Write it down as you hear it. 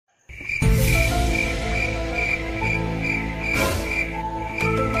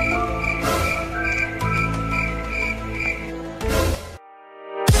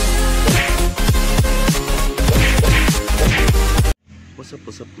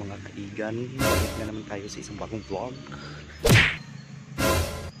mga kaigan, balik na naman tayo sa isang bagong vlog.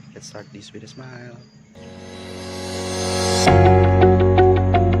 Let's start this with a smile.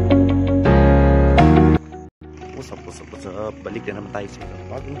 What's up? Balik na naman tayo sa isang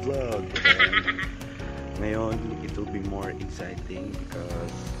bagong vlog. Ngayon, it will be more exciting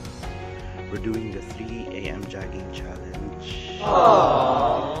because we're doing the 3 AM jogging challenge.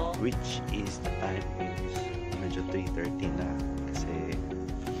 Aww. Which is the time is medyo 3:30 na kasi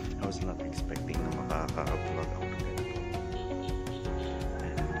I was not expecting na makaka-vlog ako ng ganito.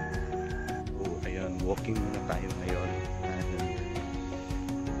 Ayun, walking muna tayo ngayon and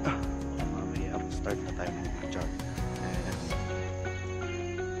mamaya start na tayo mag-jog and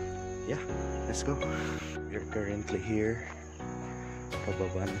yeah, let's go. We're currently here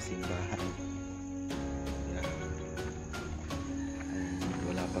pababa ng simbahan. Yeah. And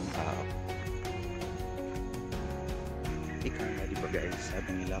wala pang tao. Ika nga diba guys,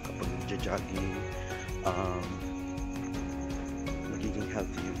 sabi nila kapag nagja-jogging magiging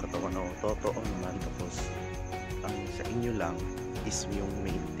healthy yung katawan. O totoo naman, tapos ang sa inyo lang is yung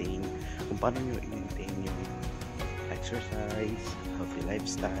maintain kung paano nyo i-maintain yung exercise, healthy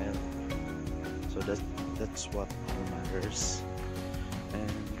lifestyle. So that's what matters.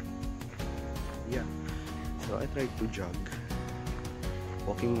 And yeah, so I tried to jog.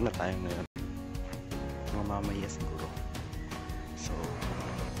 Walking muna tayo ngayon, mamamaya siguro. So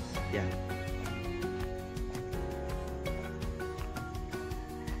yeah,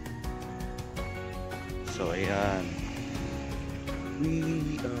 so ayan,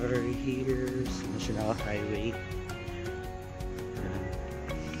 we are here sa National Highway.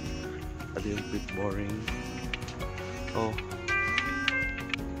 A little bit boring. Oh,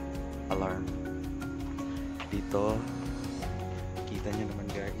 alarm dito, kita nyo naman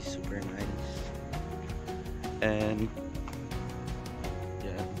guys, super nice. And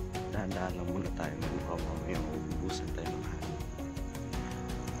yan, dahan-dahan lang muna tayo, mamaya ubusan tayo ng hangin.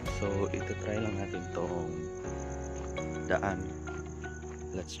 So ito try lang natin tong daan.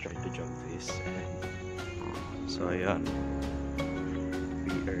 Let's try to jog this. And so ayan,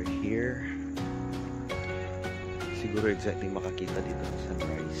 we are here. Siguro exactly makakita dito sa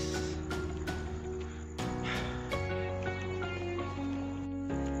sunrise.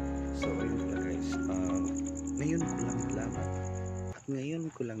 So ayun pala guys, ngayon ko lang nalaman at ngayon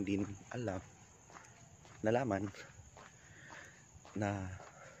ko lang din nalaman na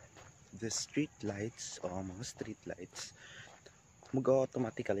the street lights o mga street lights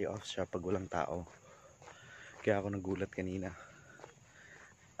mag-automatically off siya pag walang tao. Kaya ako nagulat kanina.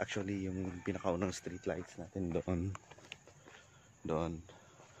 Actually, yung pinakaunang street lights natin doon,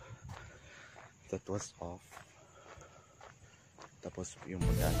 that was off. Tapos yung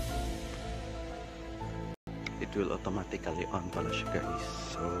pag it will automatically on pala siya guys.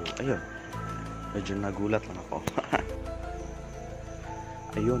 So ayun, medyo nagulat lang ako.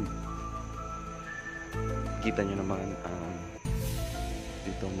 Ayun, kita nyo naman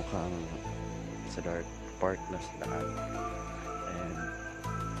dito mukhang sa dark part na sa daan. And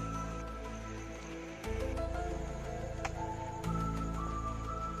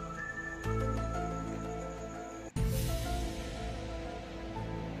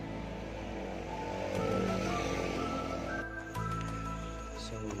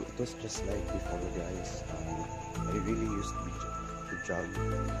so it was just like before guys. I really used to jog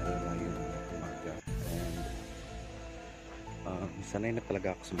yung umaga, and sanay na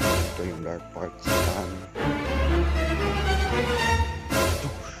talaga ako sa ito yung dark parts.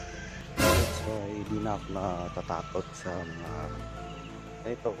 That's why di na ako natatakot sa mga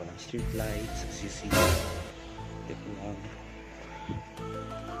ito, walang street lights, sisi. Ito lang,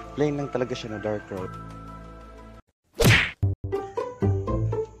 plain lang talaga siya na dark road.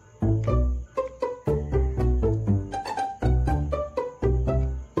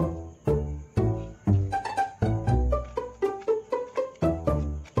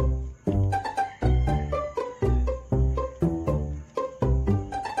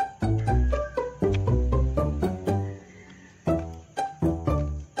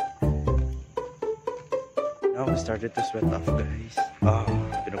 Now I started to sweat off guys.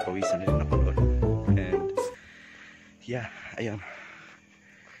 Pinagpawisan rin ako doon. And yeah, ayun,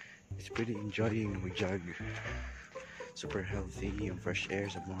 it's pretty enjoying mag-jog. Super healthy yung fresh air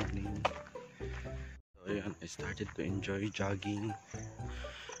sa morning. So ayun, I started to enjoy jogging.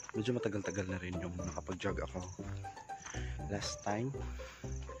 Medyo matagal-tagal na rin yung nakapag-jog ako. Last time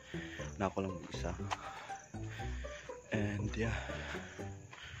na ako lang isa. And yeah,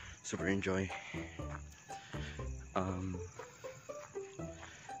 super enjoy.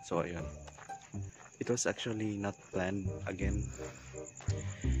 So ayun, it was actually not planned again.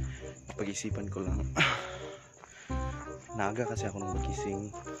 Pag-isipan ko lang. Naaga kasi ako nung magising.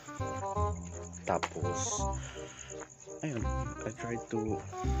 Tapos, ayun, I tried to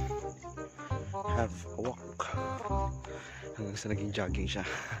have a walk hanggang sa naging jogging siya.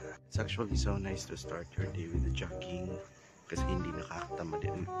 It's actually so nice to start your day with the jogging kasi hindi nakakatama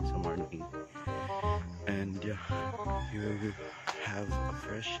din sa morning. And yeah, you have a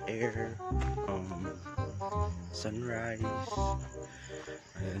fresh air, sunrise,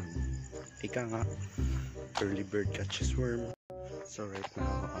 and ika nga, early bird catches worm. So right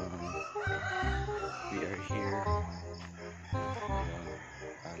now, we are here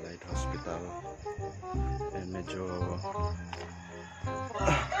Allied Hospital, and medyo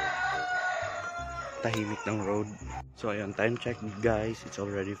tahimik ng road. So ayun, time check guys, it's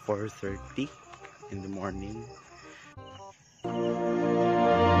already 4:30 in the morning.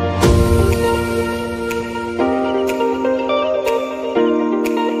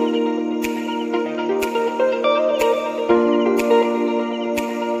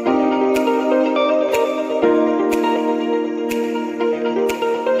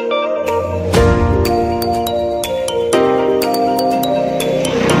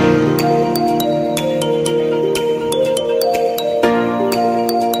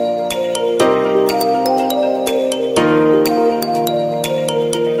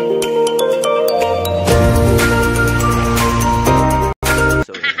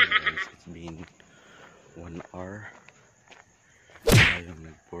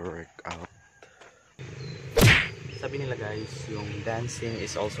 Sabi nila guys, yung dancing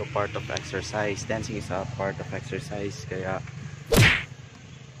is also part of exercise. Dancing is a part of exercise, kaya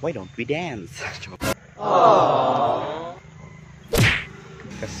why don't we dance?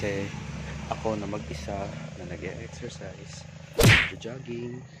 Kasi ako na mag-isa na nag-exercise,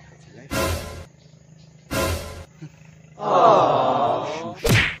 jogging, life.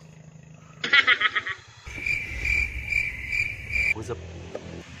 What's up?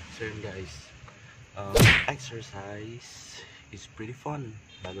 So yun guys, exercise is pretty fun,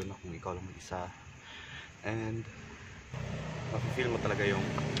 lalo na kung ikaw lang mag-isa, and mafe-feel mo talaga yung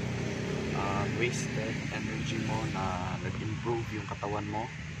wasted energy mo na nag-improve yung katawan mo,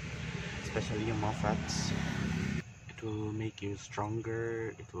 especially yung mga fats. It will make you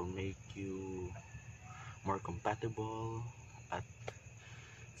stronger, it will make you more compatible, at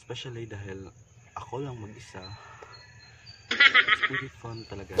especially dahil ako lang mag-isa, it's pretty fun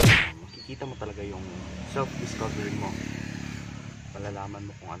talaga. Makikita mo talaga yung self-discovery mo. Malalaman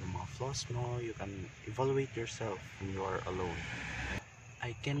mo kung ano mga flaws mo. You can evaluate yourself when you are alone.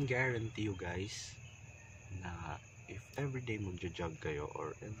 I can guarantee you guys na if everyday magja-jog kayo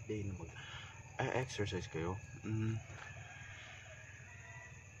or everyday na mag-exercise kayo,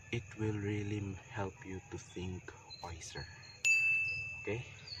 it will really help you to think wiser. Okay?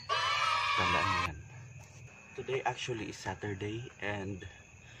 Tandaan mo yan. Today actually is Saturday, and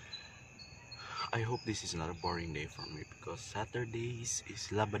I hope this is not a boring day for me because Saturdays is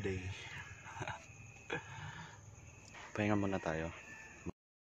Laba Day. Pahinga muna tayo.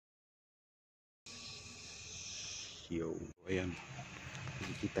 Yo, ayan.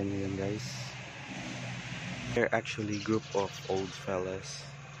 Nakikita nyo yan guys. They're actually group of old fellas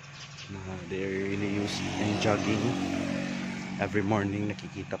na they're really used in jogging. Every morning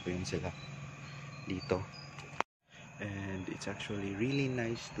nakikita ko yun sila dito. And it's actually really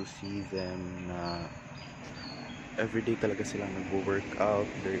nice to see them na everyday talaga sila nag-workout.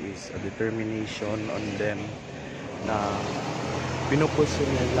 There is a determination on them na pinupuso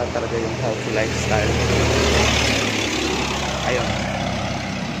nila talaga yung healthy lifestyle. Ayun,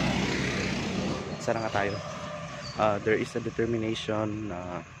 sana nga tayo. There is a determination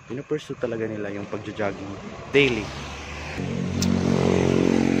na pinupursue talaga nila yung pagja-jogging daily.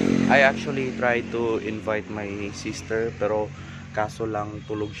 I actually tried to invite my sister, pero kaso lang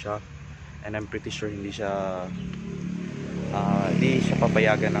tulog siya, and I'm pretty sure hindi siya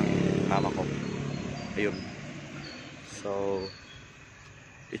papayagan ng mama ko. Ayun. So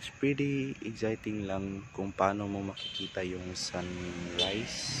it's pretty exciting lang kung paano mo makikita yung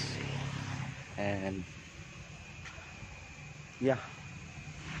sunrise. And yeah,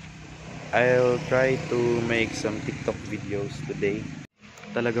 I'll try to make some TikTok videos today.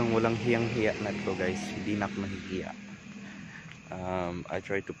 Talagang walang hiyang-hiya na ito guys, hindi na ako mahihiya. I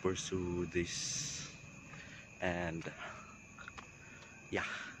try to pursue this, and yeah.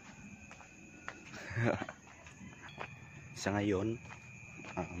 Sa ngayon,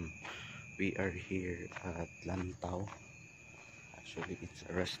 we are here at Lantaw. Actually it's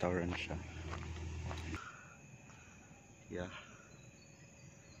a restaurant siya. Yeah,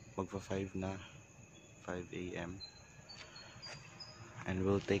 magpa 5 na, 5 AM. And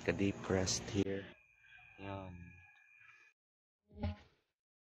we'll take a deep rest here. Yan.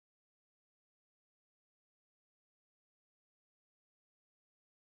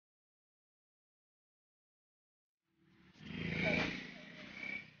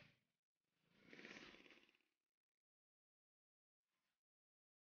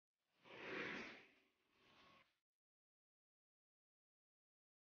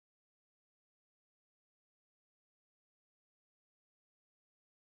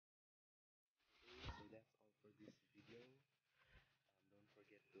 So that's all for this video. Don't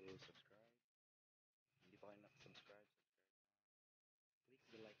forget to subscribe.